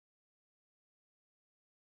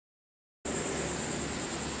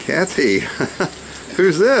Kathy,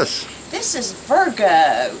 who's this? This is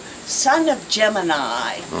Virgo, son of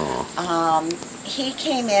Gemini. Oh. He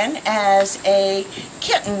came in as a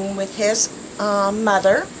kitten with his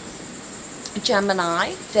mother,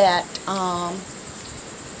 Gemini, that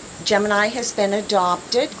Gemini has been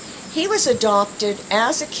adopted. He was adopted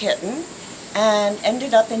as a kitten and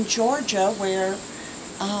ended up in Georgia, where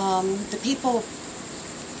the people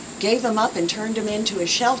gave him up and turned him into a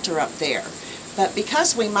shelter up there. But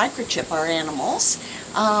because we microchip our animals,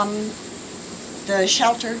 the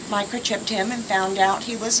shelter microchipped him and found out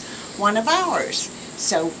he was one of ours.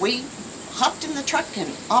 So we hopped in the truck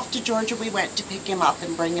and off to Georgia we went to pick him up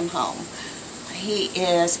and bring him home. He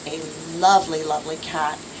is a lovely, lovely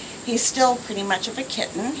cat. He's still pretty much of a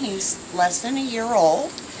kitten. He's less than a year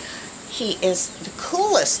old. He is the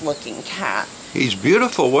coolest looking cat. He's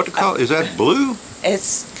beautiful. What color? Is that blue?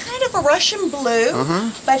 It's kind of a Russian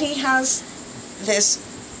blue, but he has this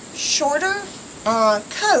shorter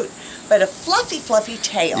coat, but a fluffy, fluffy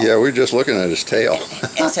tail. Yeah, we're just looking at his tail.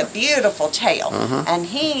 It's a beautiful tail. And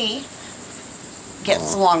he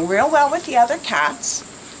gets along real well with the other cats.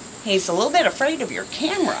 He's a little bit afraid of your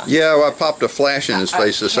camera. Yeah, well, I popped a flash in his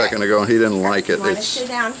face a second ago, and he didn't like it. You want to sit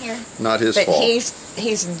down here? Not his but fault.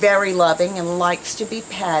 He's very loving and likes to be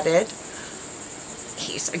petted.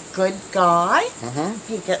 He's a good guy.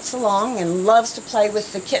 He gets along and loves to play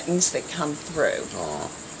with the kittens that come through.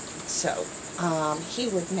 So he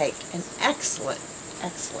would make an excellent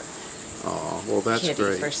well, that's kitty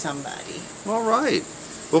great for somebody. All right.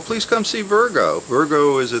 Well, please come see Virgo.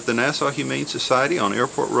 Virgo is at the Nassau Humane Society on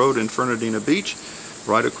Airport Road in Fernandina Beach,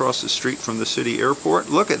 right across the street from the city airport.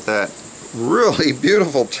 Look at that really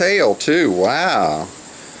beautiful tail, too. Wow.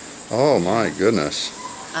 Oh, my goodness.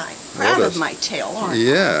 I'm proud of my tail, aren't I?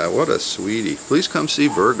 Yeah, what a sweetie. Please come see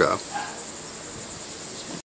Virgo.